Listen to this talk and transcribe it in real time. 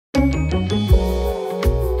What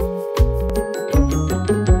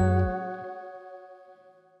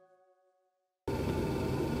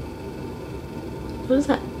is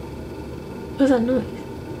that? What is that noise?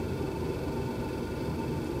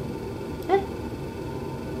 Eh?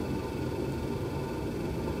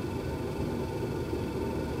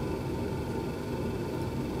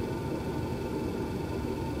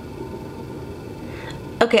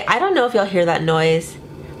 Okay, I don't know if y'all hear that noise.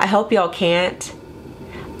 I hope y'all can't.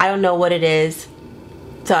 I don't know what it is,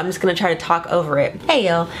 so I'm just gonna try to talk over it. Hey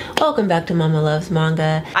y'all, welcome back to Mama Loves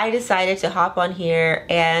Manga. I decided to hop on here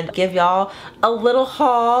and give y'all a little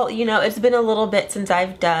haul. You know, it's been a little bit since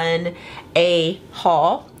I've done a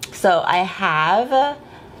haul. So I have a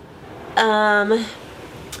little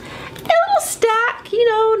stack, you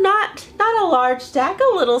know, not a large stack,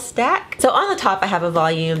 a little stack. So on the top I have a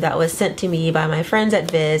volume that was sent to me by my friends at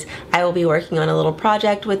Viz. I will be working on a little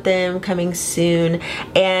project with them coming soon,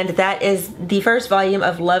 and that is the first volume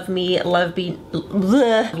of Love Me, Love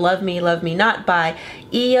Me Not by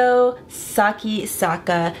Io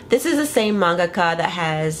Sakisaka. This is the same mangaka that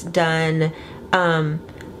has done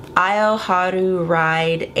Io Haru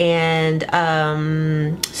Ride and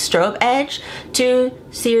Strobe Edge, two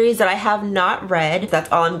series that I have not read.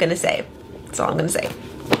 That's all I'm gonna say. That's all I'm gonna say.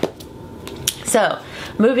 So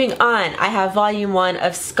moving on, I have volume 1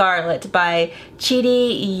 of Scarlet by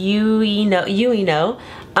Chidi Ueno.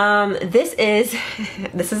 This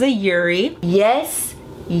is a Yuri. Yes.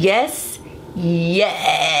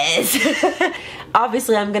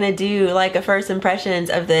 Obviously I'm gonna do like a first impressions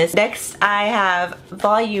of this. Next I have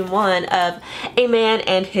volume 1 of A Man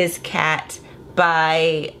and His Cat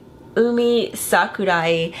by Umi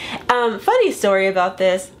Sakurai. Funny story about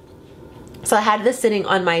this. So I had this sitting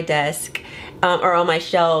on my desk or on my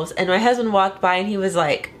shelves, and my husband walked by and he was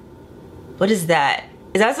like, "What is that?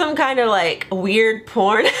 Is that some kind of like weird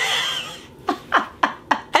porn?"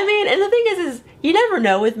 I mean, and the thing is you never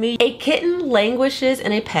know with me. A kitten languishes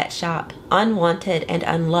in a pet shop, unwanted and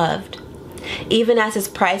unloved. Even as his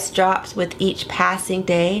price drops with each passing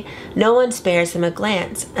day, no one spares him a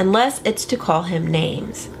glance, unless it's to call him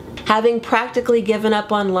names. Having practically given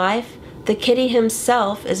up on life, the kitty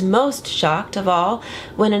himself is most shocked of all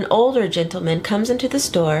when an older gentleman comes into the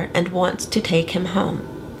store and wants to take him home.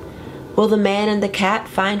 Will the man and the cat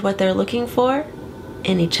find what they're looking for?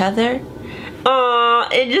 In each other?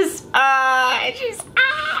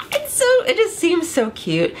 It just seems so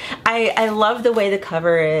cute. I love the way the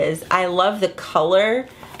cover is. I love the color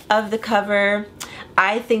of the cover.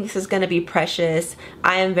 I think this is going to be precious.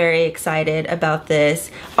 I am very excited about this.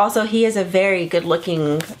 Also, he is a very good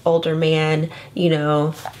looking older man, you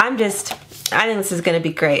know. I think this is going to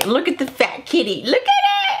be great. Look at the fat kitty. Look at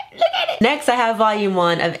it. Look at it. Next, I have volume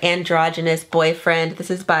 1 of Androgynous Boyfriend. This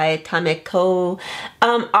is by Tameko.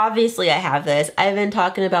 Obviously I have this. I've been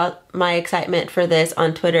talking about my excitement for this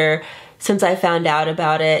on Twitter since I found out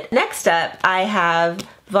about it. Next up, I have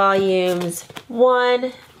volumes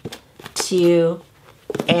 1, 2,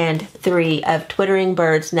 and 3 of Twittering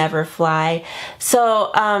Birds Never Fly.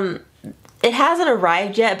 So it hasn't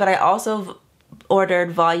arrived yet, but I also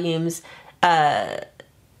ordered volumes 4,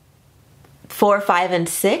 5, and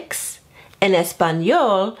 6 in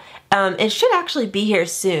Espanol. It should actually be here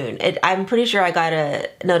soon. I'm pretty sure I got a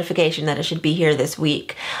notification that it should be here this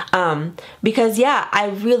week. Because yeah, I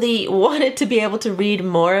really wanted to be able to read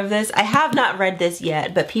more of this. I have not read this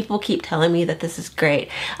yet, but people keep telling me that this is great.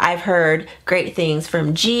 I've heard great things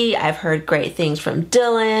from G. I've heard great things from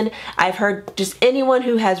Dylan. I've heard just anyone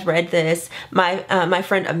who has read this. My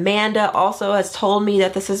friend Amanda also has told me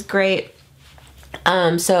that this is great.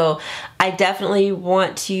 So I definitely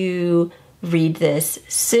want to read this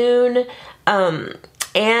soon,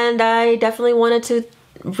 and I definitely wanted to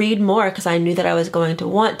read more because I knew that I was going to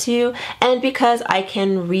want to, and because I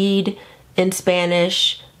can read in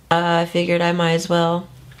Spanish, I figured I might as well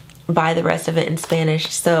buy the rest of it in Spanish.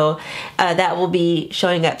 So that will be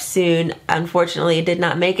showing up soon. Unfortunately, it did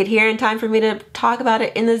not make it here in time for me to talk about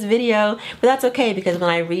it in this video, but that's okay because when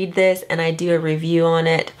I read this and I do a review on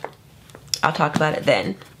it, I'll talk about it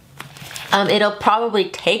then. It'll probably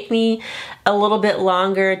take me a little bit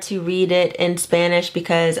longer to read it in Spanish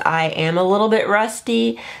because I am a little bit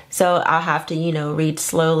rusty, so I'll have to, you know, read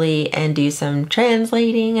slowly and do some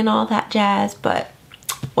translating and all that jazz, but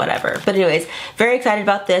whatever. But anyways, very excited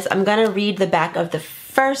about this. I'm gonna read the back of the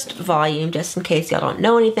first volume just in case y'all don't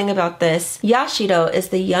know anything about this. Yashiro is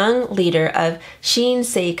the young leader of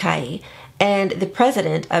Shinseikai and the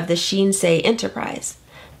president of the Shinsei Enterprise.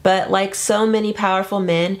 But like so many powerful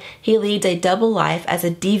men, he leads a double life as a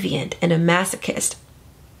deviant and a masochist.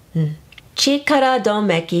 Chikara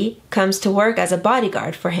Domeki comes to work as a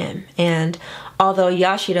bodyguard for him, and although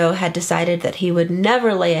Yashiro had decided that he would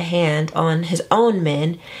never lay a hand on his own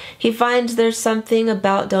men, he finds there's something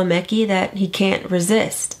about Domeki that he can't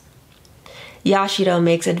resist. Yashiro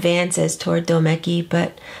makes advances toward Domeki,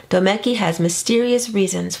 but Domeki has mysterious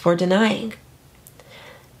reasons for denying.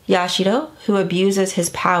 Yashiro, who abuses his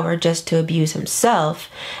power just to abuse himself,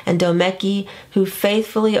 and Domeki, who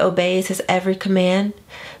faithfully obeys his every command,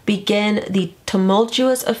 begin the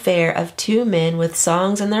tumultuous affair of two men with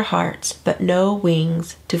songs in their hearts, but no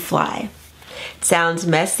wings to fly. It sounds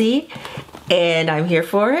messy, and I'm here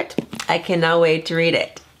for it. I cannot wait to read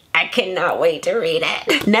it. I cannot wait to read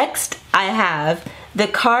it. Next, I have The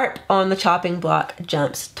Cart on the Chopping Block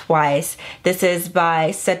Jumps Twice. This is by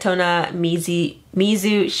Setona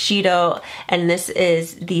Mizu Shido, and this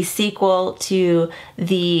is the sequel to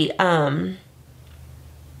the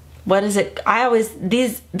what is it?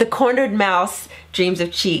 The Cornered Mouse Dreams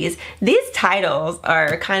of Cheese. These titles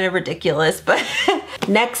are kind of ridiculous, but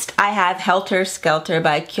next I have Helter Skelter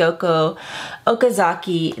by Kyoko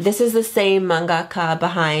Okazaki. This is the same mangaka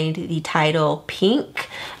behind the title Pink.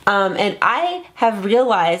 And I have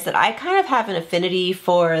realized that I kind of have an affinity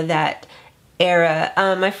for that era.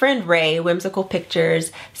 My friend Ray, Whimsical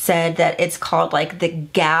Pictures, said that it's called like the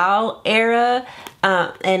gal era,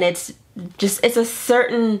 and it's a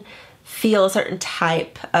certain feel, a certain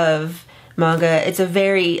type of manga. It's a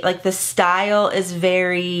very, like, the style is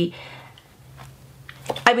very,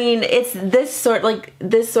 I mean, it's this sort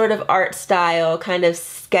of art style, kind of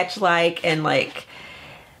sketch-like and like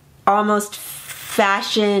almost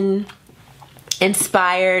fashion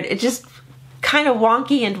inspired. It's just kind of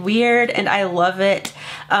wonky and weird, and I love it.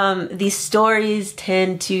 These stories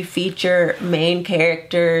tend to feature main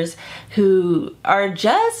characters who are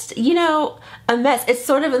just, you know, a mess. It's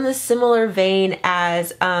sort of in the similar vein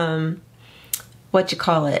as as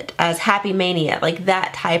Happy Mania, like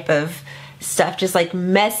that type of stuff, just like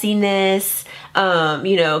messiness,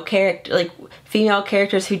 you know, female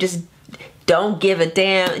characters who just don't give a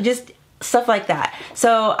damn, just stuff like that.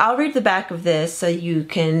 So I'll read the back of this so you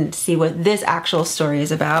can see what this actual story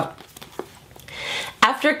is about.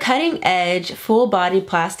 After cutting-edge, full-body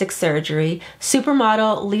plastic surgery,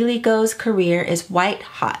 supermodel Liliko's career is white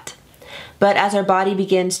hot. But as her body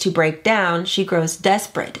begins to break down, she grows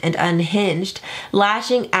desperate and unhinged,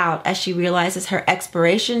 lashing out as she realizes her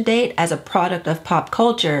expiration date as a product of pop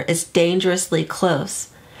culture is dangerously close.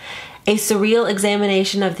 A surreal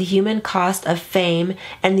examination of the human cost of fame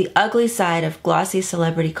and the ugly side of glossy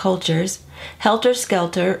celebrity cultures, Helter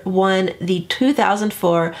Skelter won the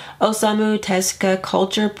 2004 Osamu Tezuka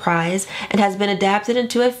Culture Prize and has been adapted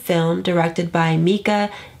into a film directed by Mika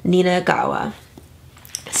Ninagawa.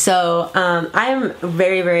 So I'm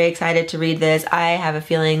very, very excited to read this. I have a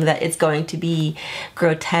feeling that it's going to be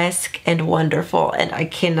grotesque and wonderful, and I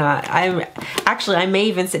may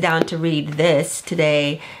even sit down to read this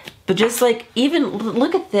today. But just like, even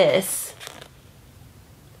look at this.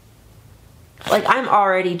 Like, I'm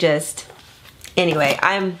already just, anyway,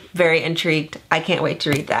 I'm very intrigued. I can't wait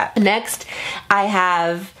to read that. Next, I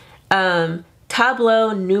have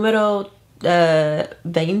Tableau Numero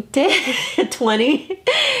 20.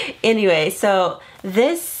 Anyway, so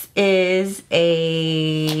this is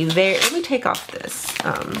let me take off this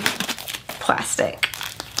plastic.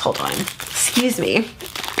 Hold on. Excuse me.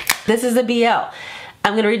 This is a BL.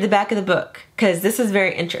 I'm going to read the back of the book because this is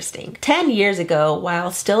very interesting. 10 years ago, while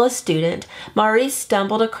still a student, Maurice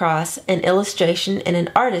stumbled across an illustration in an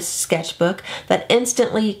artist's sketchbook that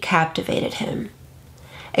instantly captivated him.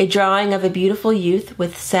 A drawing of a beautiful youth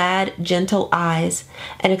with sad, gentle eyes,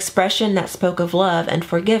 an expression that spoke of love and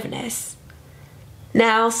forgiveness.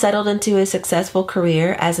 Now settled into a successful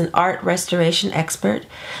career as an art restoration expert,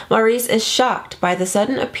 Maurice is shocked by the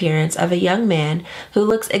sudden appearance of a young man who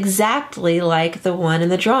looks exactly like the one in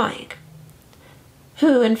the drawing.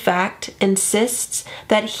 Who, in fact, insists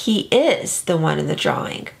that he is the one in the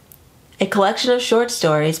drawing. A collection of short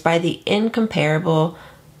stories by the incomparable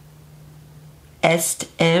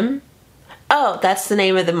M. Oh, that's the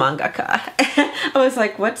name of the mangaka. I was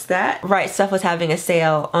like, what's that? Right, stuff was having a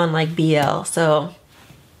sale on like BL, so.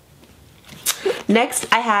 Next,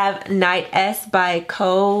 I have Night S by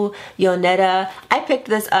Ko Yoneda. I picked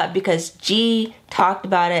this up because G talked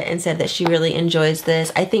about it and said that she really enjoys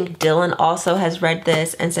this. I think Dylan also has read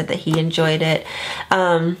this and said that he enjoyed it.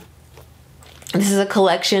 This is a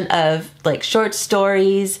collection of like short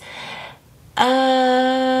stories.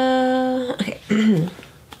 Okay.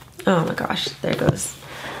 Oh my gosh, there goes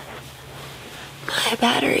my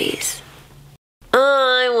batteries.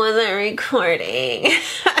 Oh, I wasn't recording.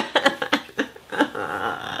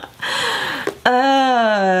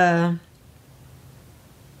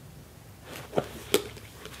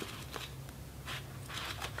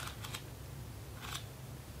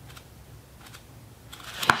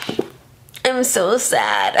 I'm so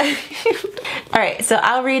sad. Alright, so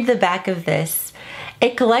I'll read the back of this.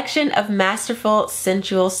 A collection of masterful,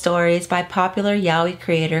 sensual stories by popular yaoi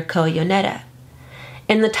creator Ko Yoneda.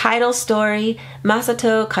 In the title story,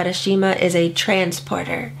 Masato Katashima is a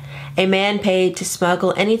transporter, a man paid to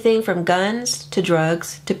smuggle anything from guns to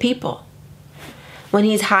drugs to people. When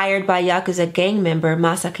he's hired by Yakuza gang member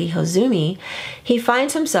Masaki Hozumi, he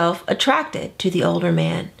finds himself attracted to the older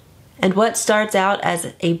man. And what starts out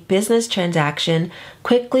as a business transaction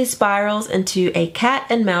quickly spirals into a cat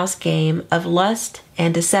and mouse game of lust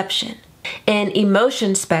and deception. In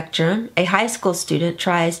Emotion Spectrum, a high school student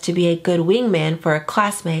tries to be a good wingman for a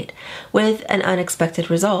classmate with an unexpected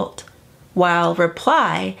result, while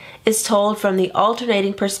Reply is told from the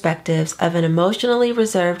alternating perspectives of an emotionally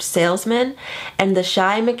reserved salesman and the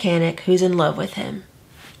shy mechanic who's in love with him.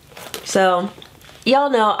 So,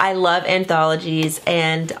 y'all know I love anthologies,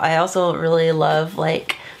 and I also really love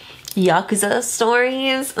like Yakuza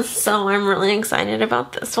stories, so I'm really excited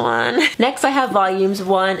about this one. Next I have volumes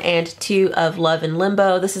 1 and 2 of Love in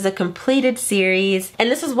Limbo. This is a completed series,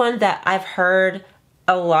 and this is one that I've heard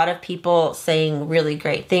a lot of people saying really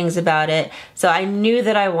great things about it, so I knew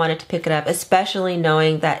that I wanted to pick it up, especially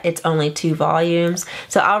knowing that it's only 2 volumes.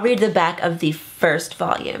 So I'll read the back of the first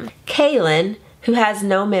volume. Kalen, who has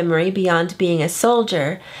no memory beyond being a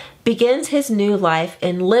soldier, begins his new life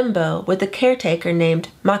in limbo with a caretaker named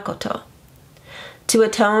Makoto. To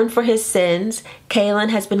atone for his sins, Kalen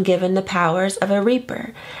has been given the powers of a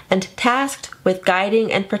reaper and tasked with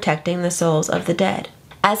guiding and protecting the souls of the dead.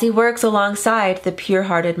 As he works alongside the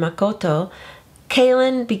pure-hearted Makoto,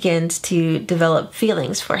 Kalen begins to develop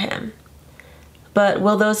feelings for him. But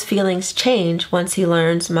will those feelings change once he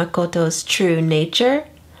learns Makoto's true nature?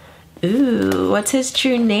 Ooh, what's his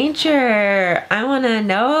true nature? I want to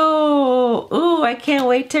know. Ooh, I can't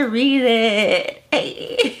wait to read it.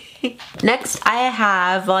 Hey. Next, I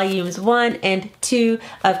have volumes 1 and 2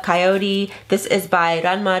 of Coyote. This is by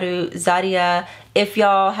Ranmaru Zaria. If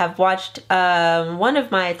y'all have watched one of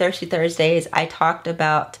my Thirsty Thursdays, I talked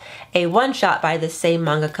about a one-shot by the same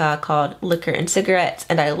mangaka called Liquor and Cigarettes,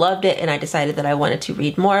 and I loved it, and I decided that I wanted to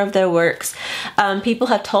read more of their works. People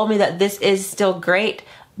have told me that this is still great,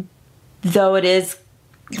 though it is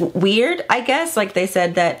weird, I guess. Like they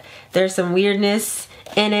said that there's some weirdness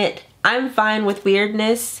in it. I'm fine with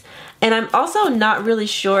weirdness. And I'm also not really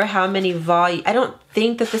sure how many volumes. I don't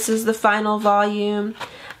think that this is the final volume.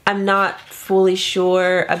 I'm not fully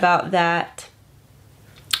sure about that.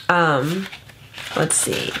 Let's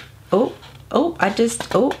see. Okay.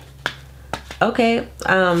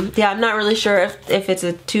 Yeah, I'm not really sure if it's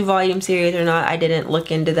a 2-volume series or not. I didn't look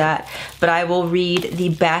into that, but I will read the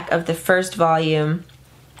back of the first volume.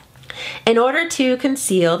 In order to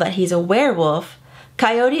conceal that he's a werewolf,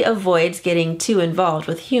 Coyote avoids getting too involved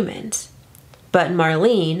with humans. But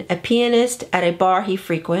Marlene, a pianist at a bar he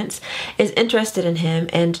frequents, is interested in him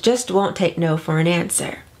and just won't take no for an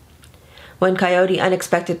answer. When Coyote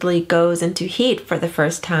unexpectedly goes into heat for the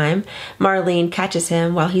first time, Marlene catches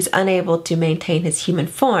him while he's unable to maintain his human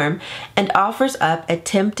form and offers up a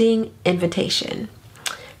tempting invitation.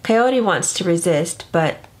 Coyote wants to resist,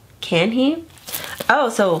 but can he?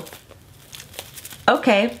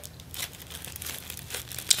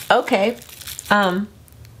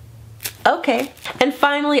 Okay. And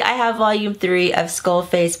finally, I have volume 3 of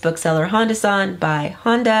Skullface Bookseller Honda-san by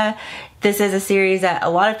Honda. This is a series that a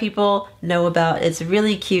lot of people know about. It's a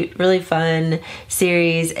really cute, really fun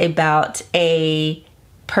series about a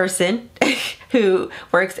person who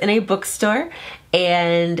works in a bookstore,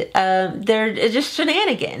 and they're just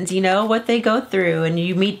shenanigans, you know, what they go through, and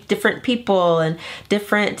you meet different people and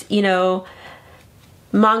different, you know,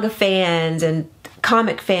 manga fans and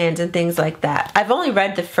comic fans and things like that. I've only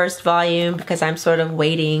read the first volume because I'm sort of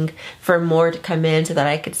waiting for more to come in so that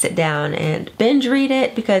I could sit down and binge read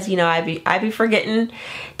it, because, you know, I be forgetting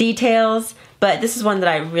details, but this is one that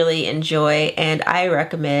I really enjoy and I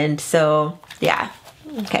recommend. So yeah,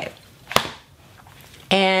 okay.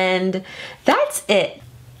 And that's it.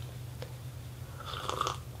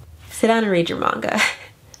 Sit down and read your manga.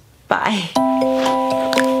 Bye.